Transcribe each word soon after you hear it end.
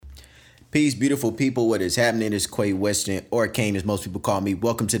Peace, beautiful people. What is happening is Quay Weston, or Kane as most people call me.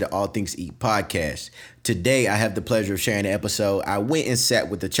 Welcome to the All Things Eat podcast. Today, I have the pleasure of sharing an episode. I went and sat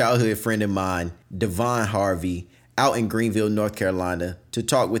with a childhood friend of mine, Devon Harvey, out in Greenville, North Carolina, to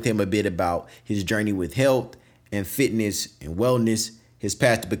talk with him a bit about his journey with health and fitness and wellness, his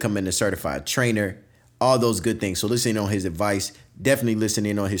path to becoming a certified trainer, all those good things. So listen in on his advice. Definitely listen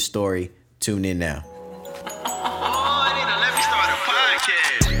in on his story. Tune in now.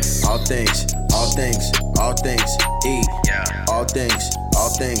 All things, eat. Yeah. All things,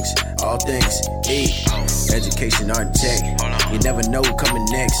 eat. Education, art, and tech. You never know coming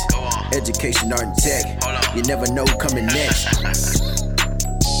next. Education, art, and tech. You never know coming next.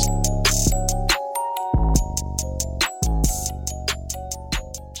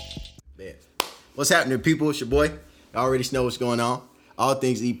 What's happening, people? It's your boy. You already know what's going on. All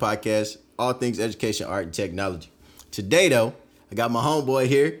Things Eat podcast. All things education, art, and technology. Today, though, I got my homeboy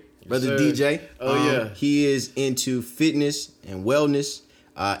here. Brother DJ. Yeah. He is into fitness and wellness,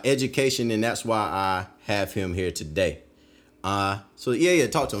 education, and that's why I have him here today. Talk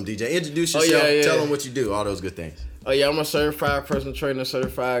to him, DJ. Introduce yourself. Tell him what you do, all those good things. I'm a certified personal trainer,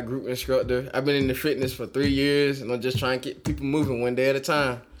 certified group instructor. I've been in the fitness for 3 years, and I'm just trying to get people moving one day at a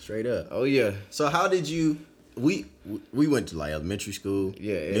time. Straight up. Oh, yeah. So how did you, we went to like elementary school,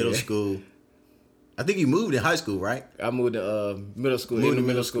 middle school. I think you moved in high school, right? I moved to middle school.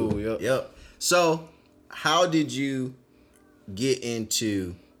 Middle school. Yep. So, how did you get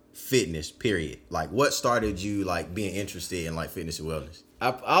into fitness? Period. Like, what started you like being interested in like fitness and wellness?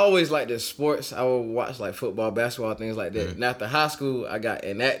 I always liked the sports. I would watch like football, basketball, things like that. And after high school, I got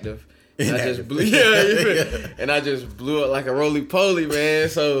inactive. And I just blew up like a roly-poly, man.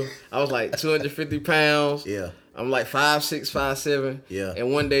 So I was like 250 pounds. Yeah. I'm like 5'6", 5'7". Yeah.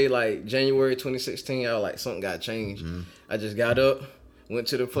 And one day, like January 2016, I was like, something got changed. Mm-hmm. I just got up, went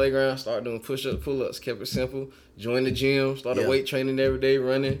to the playground, started doing push-ups, pull-ups, kept it simple. Joined the gym, started weight training every day,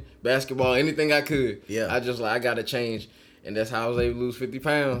 running, basketball, anything I could. Yeah. I got to change. And that's how I was able to lose 50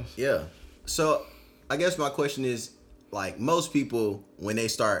 pounds. Yeah. So I guess my question is, like, most people, when they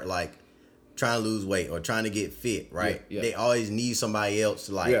start like trying to lose weight or trying to get fit, right? Yeah. They always need somebody else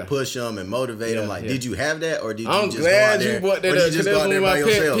to like push them and motivate them. Like, did you have that, or did you just go out there? I'm glad you brought that up, because that's one of my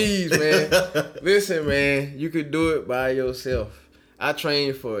pet peeves, man. Listen, man, you could do it by yourself. I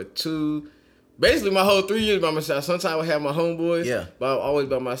trained for basically my whole 3 years by myself. Sometimes I have my homeboys, but I'm always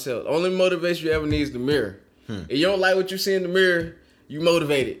by myself. The only motivation you ever need is the mirror. If you don't like what you see in the mirror, you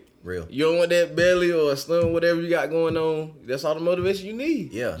motivated. Real. You don't want that belly or a slim, whatever you got going on. That's all the motivation you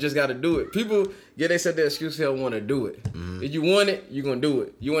need. Yeah. You just got to do it. People they said that excuse, they don't want to do it. Mm-hmm. If you want it, you're going to do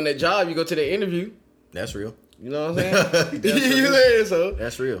it. You want that job, you go to the interview. That's real. You know what I'm saying? So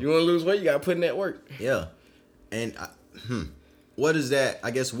that's real. You want to lose weight, you got to put in that work. Yeah. And what is that?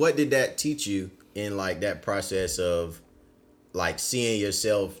 I guess, what did that teach you in like that process of like seeing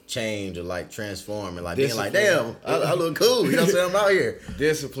yourself change or like transform and like discipline. Being like, damn, I look cool. You know what I'm saying? I'm out here.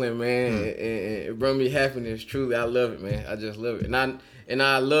 Discipline, man. And it brought me happiness. Truly, I love it, man. I just love it. And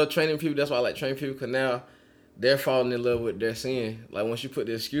I love training people. That's why I like training people, because now they're falling in love with what they're seeing. Like, once you put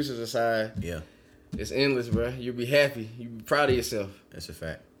the excuses aside, it's endless, bro. You'll be happy. You'll be proud of yourself. That's a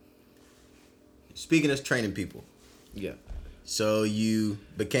fact. Speaking of training people. Yeah. So you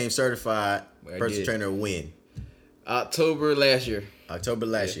became certified personal trainer when? October last year.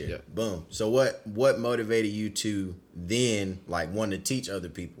 Yeah. Boom. So what motivated you to then like want to teach other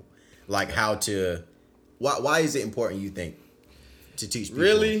people, like how to? Why is it important, you think, to teach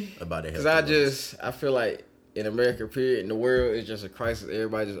people about their health? Because I feel like in America, period, in the world, it's just a crisis.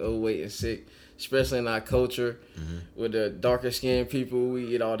 Everybody just overweight and sick, especially in our culture. Mm-hmm. With the darker skinned people,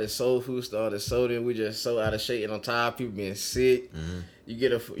 we eat all this soul food, all this soda, we just so out of shape, and on top, people being sick. Mm-hmm.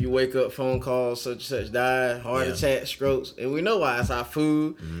 You wake up, phone calls, such and such died, heart attack, strokes, and we know why. It's our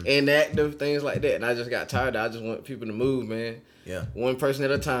food, inactive, things like that. And I just got tired of it. I just want people to move, man. Yeah. One person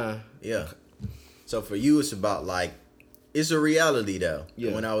at a time. Yeah. So for you, it's about like, it's a reality though.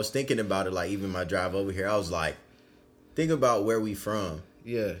 Yeah. When I was thinking about it, like even my drive over here, I was like, think about where we from.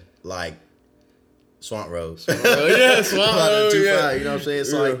 Yeah. Like Swamp Road. Swamp Road. You know what I'm saying?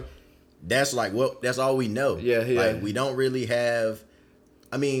 It's like, that's all we know. Yeah. Like we don't really have,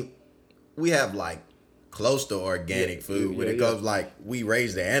 I mean, we have like close to organic food when it comes like we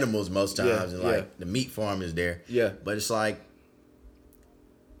raise the animals most times and like the meat farm is there. Yeah. But it's like,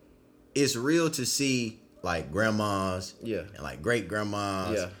 it's real to see like grandmas and like great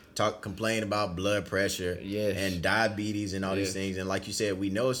grandmas complain about blood pressure and diabetes and all these things. And like you said, we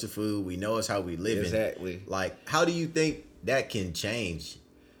know it's the food, we know it's how we live. Exactly. Like, how do you think that can change?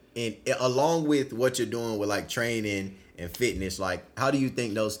 And along with what you're doing with like training and fitness, like how do you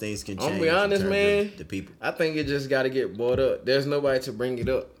think those things can change? I'm gonna be honest, man. The people. I think it just got to get brought up. There's nobody to bring it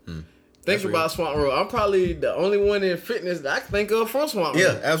up. Think That's about real. Swamp Road. I'm probably the only one in fitness that I can think of from Swamp Road.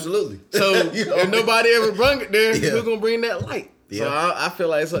 Yeah, absolutely. So You know if nobody ever brought it there, Yeah. who's gonna bring that light? So Yeah. I feel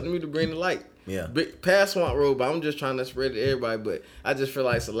like it's up to me to bring the light. Yeah. Past Swamp Road, but I'm just trying to spread it to everybody. But I just feel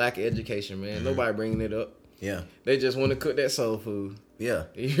like it's a lack of education, man. Nobody bringing it up. Yeah. They just want to cook that soul food. Yeah.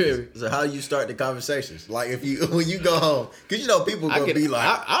 You hear me? So how you start the conversations? Like if you when you go home, because you know people gonna be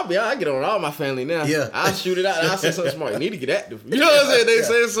like, I get on all my family now. Yeah. I shoot it out. I say something smart. You need to get active. You know what I'm saying? They Yeah.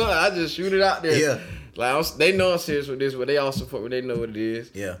 say something. I just shoot it out there. Yeah. Like they know I'm serious with this, but they all support me. They know what it is.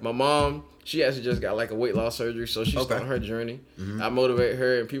 Yeah. My mom, she actually just got like a weight loss surgery, so she's starting her journey. I motivate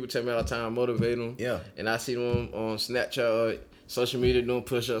her, and people tell me all the time I motivate them. Yeah. And I see them on Snapchat, social media doing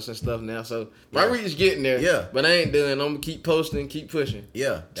push-ups and stuff now. So my reach getting there. Yeah. But I ain't done. I'm gonna keep posting, keep pushing.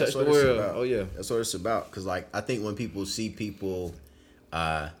 yeah, Touch the what it's world. about. Oh yeah. That's what it's about. Because like I think when people see people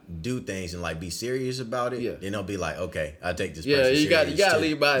do things and like be serious about it, Yeah. then they'll be like, okay, I take this. Yeah, person you got serious, to too.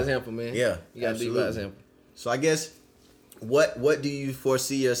 lead by example, man. Yeah, You got to lead by absolutely. example. So I guess what do you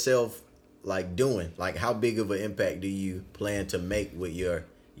foresee yourself like doing? Like how big of an impact do you plan to make with your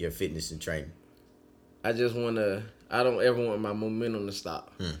fitness and training? I just want to. I don't ever want my momentum to stop.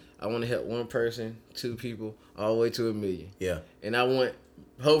 I want to help one person, 2 people, all the way to 1 million. Yeah. And I want,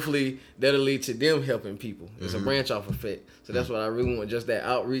 hopefully, that'll lead to them helping people. It's a branch off effect. So that's what I really want, just that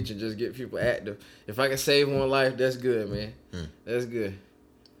outreach and just get people active. If I can save one life, that's good, man. That's good.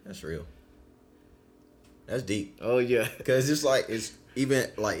 That's real. That's deep. Oh, yeah. Because it's like, it's even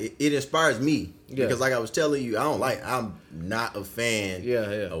like, it inspires me. Yeah. Because like I was telling you, I'm not a fan Yeah.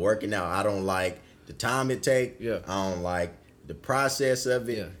 of working out. I don't like the time it takes. Yeah. I don't like the process of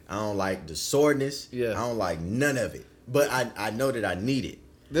it. Yeah. I don't like the soreness. Yeah. I don't like none of it. But I know that I need it.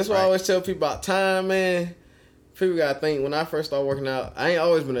 That's why I Right. always tell people about time, man. People gotta think, when I first started working out, I ain't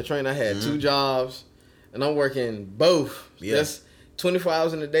always been a trainer. I had 2 jobs, and I'm working both. Yeah. That's 24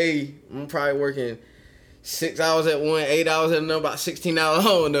 hours in a day. I'm probably working 6 hours at one, 8 hours at another, about 16 hours. I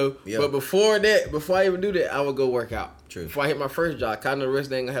don't know. Yeah. But before I even do that, I would go work out. True. Before I hit my first job, kind of the rest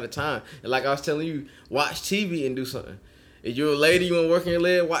they ain't gonna have the time. And like I was telling you, watch TV and do something. If you're a lady, you want to work on your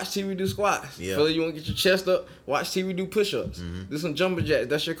leg, watch TV, do squats. Yeah. Feel you want to get your chest up, watch TV, do push-ups. Do some jumper jacks.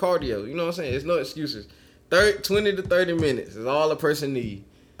 That's your cardio. You know what I'm saying? There's no excuses. 20 to 30 minutes is all a person need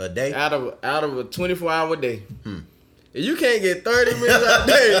A day? out of a 24-hour day. If you can't get 30 minutes out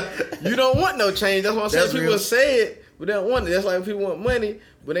there, you don't want no change. That's what I'm saying. That's People real. say it, but they don't want it. That's like when people want money,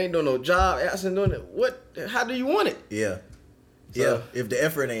 but they ain't doing no job, absent doing it. What? How do you want it? Yeah. So- Yeah. If the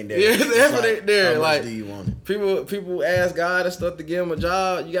effort ain't there. Yeah, if the it's effort like, ain't there, How much like- do you want it? People ask God and stuff to give them a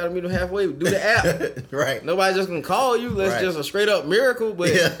job. You got to meet them halfway. Do the app. Right. Nobody's just gonna call you. That's Right. just a straight up miracle.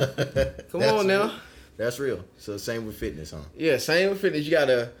 But Yeah. come That's on now. real. That's real. So same with fitness, huh? Yeah, same with fitness. You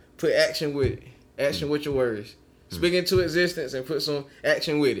gotta put action with it. Action with your words. Speak into existence and put some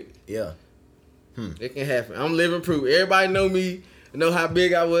action with it. Yeah. It can happen. I'm living proof. Everybody know me, know how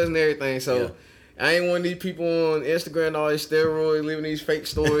big I was and everything. So Yeah. I ain't one of these people on Instagram and all these steroids, living these fake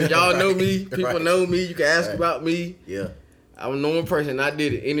stories. Y'all know me. People Right. know me. You can ask Right. about me. Yeah. I'm a normal person. I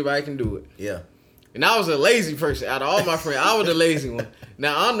did it. Anybody can do it. Yeah. And I was a lazy person. Out of all my friends, I was the lazy one.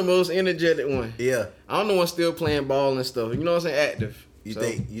 Now I'm the most energetic one. Yeah. I'm the one still playing ball and stuff. You know what I'm saying? Active. You So,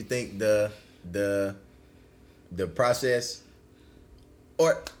 think the process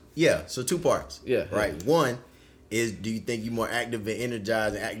or yeah, so 2 parts. Yeah. Right. One is, do you think you're more active and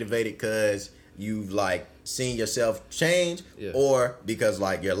energized and activated because you've like seen yourself change, Yeah. or because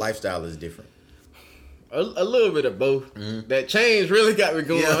like your lifestyle is different? A little bit of both. That change really got me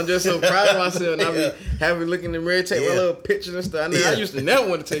going. Yeah. I'm just so proud of myself. And I Yeah. be having look in the mirror, take my Yeah. little pictures and stuff. I Yeah. used to never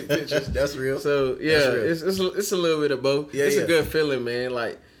want to take pictures. That's real. So yeah, That's real. it's a little bit of both. Yeah, It's yeah. a good feeling, man.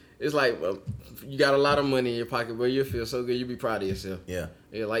 Like it's like you got a lot of money in your pocket, but you feel so good. You be proud of yourself. Yeah.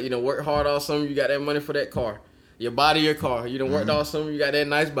 Yeah, like work hard all summer. You got that money for that car. Your body, your car. You done worked all summer. You got that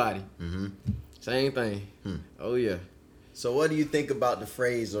nice body. Same thing. Oh yeah. So what do you think about the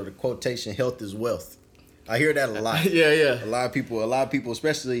phrase or the quotation, health is wealth? I hear that a lot. Yeah. A lot of people,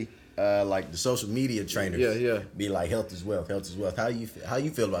 especially like the social media trainers, Yeah. be like, health is wealth, health is wealth. How you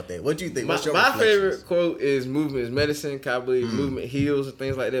feel about that? What do you think? My What's your my reflections? favorite quote is movement is medicine. 'Cause I believe movement heals and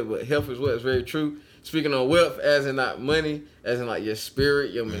things like that. But health is wealth is very true. Speaking on wealth, as in not money, as in like your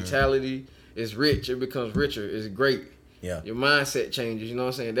spirit, your mentality is rich. It becomes richer. It's great. Yeah. Your mindset changes. You know what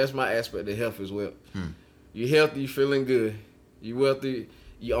I'm saying? That's my aspect of health as well. You healthy, you feeling good. You wealthy,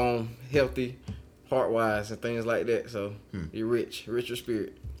 you healthy, heart wise and things like that. So you're rich, richer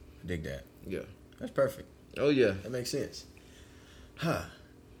spirit. Dig that. Yeah. That's perfect. Oh yeah. That makes sense. Huh.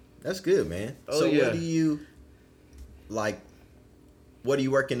 That's good, man. Oh, So yeah. like, what are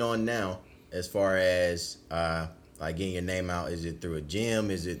you working on now as far as like getting your name out? Is it through a gym?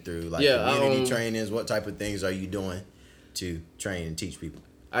 Is it through like community trainings? What type of things are you doing to train and teach people?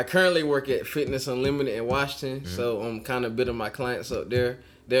 I currently work at Fitness Unlimited in Washington, so I'm kind of bidding my clients up there.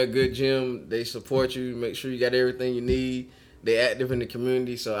 They're a good gym. They support you, make sure you got everything you need. They active in the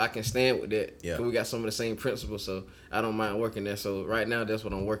community, so I can stand with that. Yeah. We got some of the same principles, so I don't mind working there. So right now, that's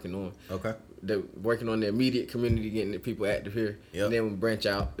what I'm working on. Okay. They're working on the immediate community, getting the people active here, and then we branch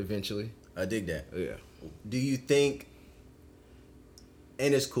out eventually. I dig that. Yeah. Do you think?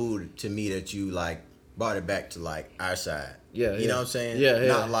 And it's cool to me that you like brought it back to like our side. Yeah. You know what I'm saying? Yeah.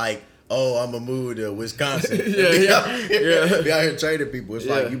 Not like, oh, I'm gonna move to Wisconsin. Yeah. Be out here training people. It's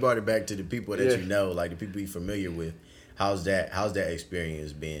like you brought it back to the people that you know, like the people you're familiar with. How's that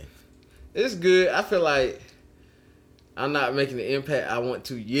experience been? It's good. I feel like I'm not making the impact I want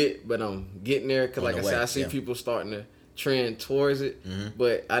to yet, but I'm getting there. Cause like I said, I see people starting to trend towards it,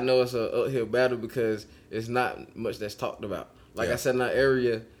 but I know it's an uphill battle because it's not much that's talked about. Like I said, in our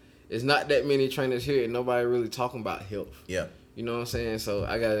area, it's not that many trainers here, and nobody really talking about health. Yeah. You know what I'm saying? So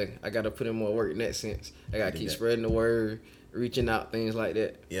I gotta put in more work in that sense. I gotta keep spreading the word, reaching out, things like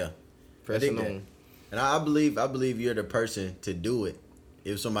that. Yeah. Pressing on. And I believe you're the person to do it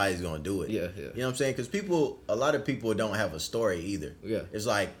if somebody's gonna do it. Yeah. You know what I'm saying? Because a lot of people don't have a story either. Yeah. It's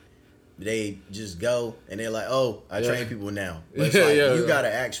like they just go and they're like, oh, I train people now. But it's like you got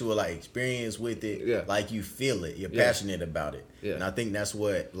an actual like experience with it. Yeah. Like you feel it. You're passionate about it. Yeah. And I think that's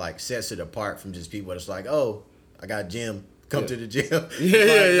what like sets it apart from just people that's like, oh, I got gym. Come to the gym.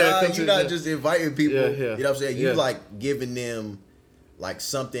 You're not just inviting people. You know what I'm saying? You like giving them like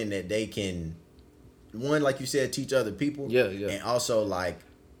something that they can, one, like you said, teach other people. And also like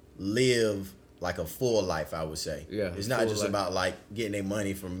live like a full life, I would say. Yeah. It's not just about like getting their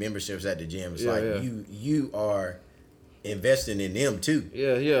money from memberships at the gym. It's you are investing in them too.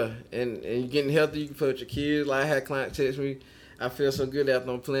 Yeah. And you're getting healthy. You can play with your kids. Like I had clients text me, I feel so good after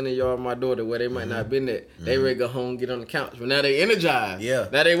I'm playing in the yard with my daughter where they might not have been at. They ready to go home and get on the couch. But now they energized. Yeah.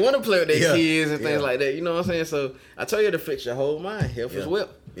 Now they want to play with their kids and things like that. You know what I'm saying? So I tell you to fix your whole mind. Health is wealth.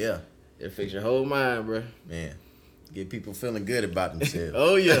 Yeah. It fix your whole mind, bro. Man. Get people feeling good about themselves.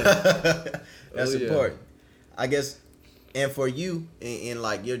 Oh, yeah. That's important. I guess, and for you, in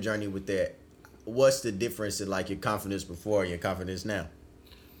like your journey with that, what's the difference in like your confidence before and your confidence now?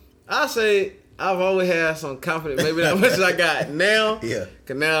 I say I've always had some confidence, maybe not much as I got now. Yeah.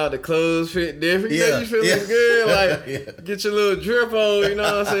 Cause now the clothes fit different. You know, you feeling good, like get your little drip on. You know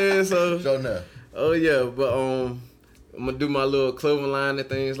what I'm saying? So. Sure enough. Oh yeah, but I'm gonna do my little clothing line and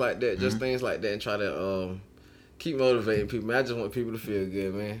things like that, just things like that, and try to keep motivating people. Man, I just want people to feel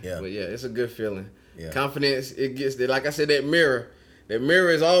good, man. Yeah. But yeah, it's a good feeling. Yeah. Confidence, it gets there. Like I said, that mirror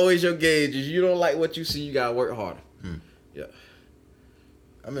is always your gauge. If you don't like what you see, you gotta work harder. Yeah.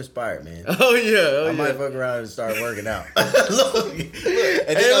 I'm inspired, man. Oh yeah. I might fuck around and start working out. look. And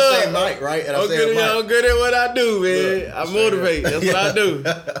then I say Mike, right? And I'm good at what I do, man. Look, I motivate. That's what I do.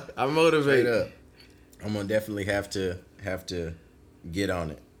 I motivate. Straight up. I'm gonna definitely have to get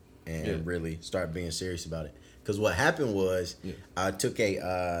on it and really start being serious about it. Because what happened was I took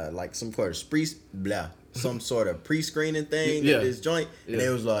a some sort of pre-screening thing at this joint, and they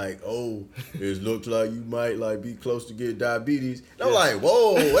was like, "Oh, it looks like you might like be close to get diabetes." And I'm like,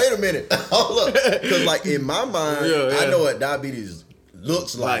 "Whoa, wait a minute, hold up," because like in my mind, I know what diabetes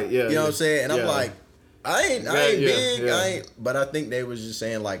looks like. You know what I'm saying? And I'm like, I ain't big, but I think they was just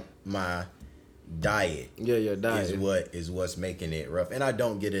saying like my diet, your diet is what's making it rough, and I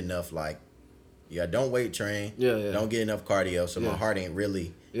don't get enough like. I don't weight train. Don't get enough cardio, so my heart ain't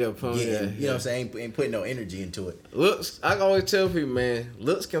really getting, you know what I'm saying, ain't putting no energy into it. Looks, I always tell people, man,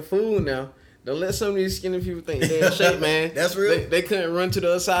 looks can fool now. Don't let some of these skinny people think they're in shape, man. That's real. They couldn't run to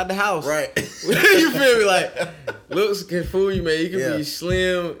the other side of the house. Right. You feel me? Like, looks can fool you, man. You can be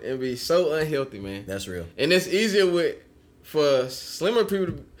slim and be so unhealthy, man. That's real. And it's easier for slimmer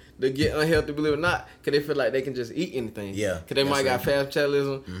people to get unhealthy, believe it or not, because they feel like they can just eat anything. Yeah. Because they might got fat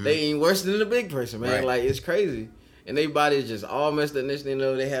metabolism. They eat worse than the big person, man. Right. Like, it's crazy. And their body is just all messed up. Next thing you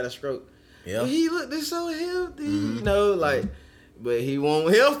know, they had a stroke. Yeah. But he looked so healthy, you know, like, but he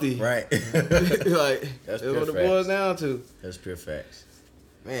won't healthy. Right. Like, that's what it boils down to. That's pure facts.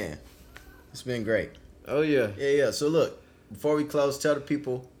 Man, it's been great. Oh, yeah. Yeah. So, look, before we close, tell the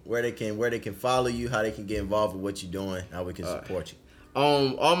people where they can follow you, how they can get involved with what you're doing, how we can support you.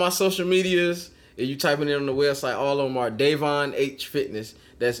 All my social medias, if you type it in on the website, all of them are Davon H Fitness.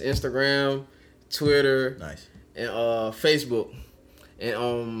 That's Instagram, Twitter, nice, and Facebook.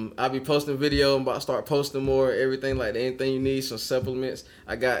 And I'll be posting video. I'm about to start posting more, everything like that. Anything you need, some supplements.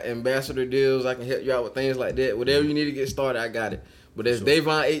 I got ambassador deals. I can help you out with things like that. Whatever you need to get started, I got it. But there's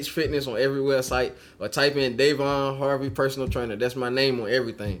Davon H Fitness on every website. Or type in Davon Harvey Personal Trainer. That's my name on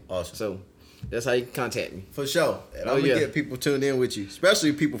everything. Awesome. So that's how you can contact me. For sure. And I'm gonna get people tuned in with you,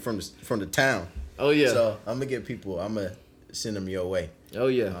 especially people from the town. Oh yeah. So I'm gonna send them your way. Oh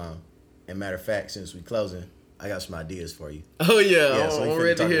yeah. And matter of fact, since we closing, I got some ideas for you. Oh yeah. Yeah, so I'm we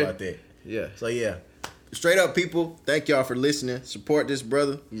ready finna talk to hear about that. Yeah. So yeah, straight up, people. Thank y'all for listening. Support this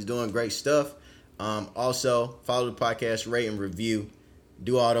brother. He's doing great stuff. Also follow the podcast, rate and review,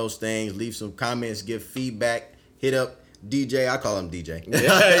 do all those things. Leave some comments, give feedback. Hit up DJ. I call him DJ.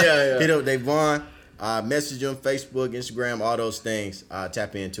 Yeah. Hit up Davon. Message him, Facebook, Instagram, all those things.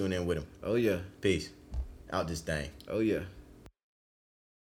 Tap in, tune in with him. Oh yeah. Peace. Out this thing. Oh yeah.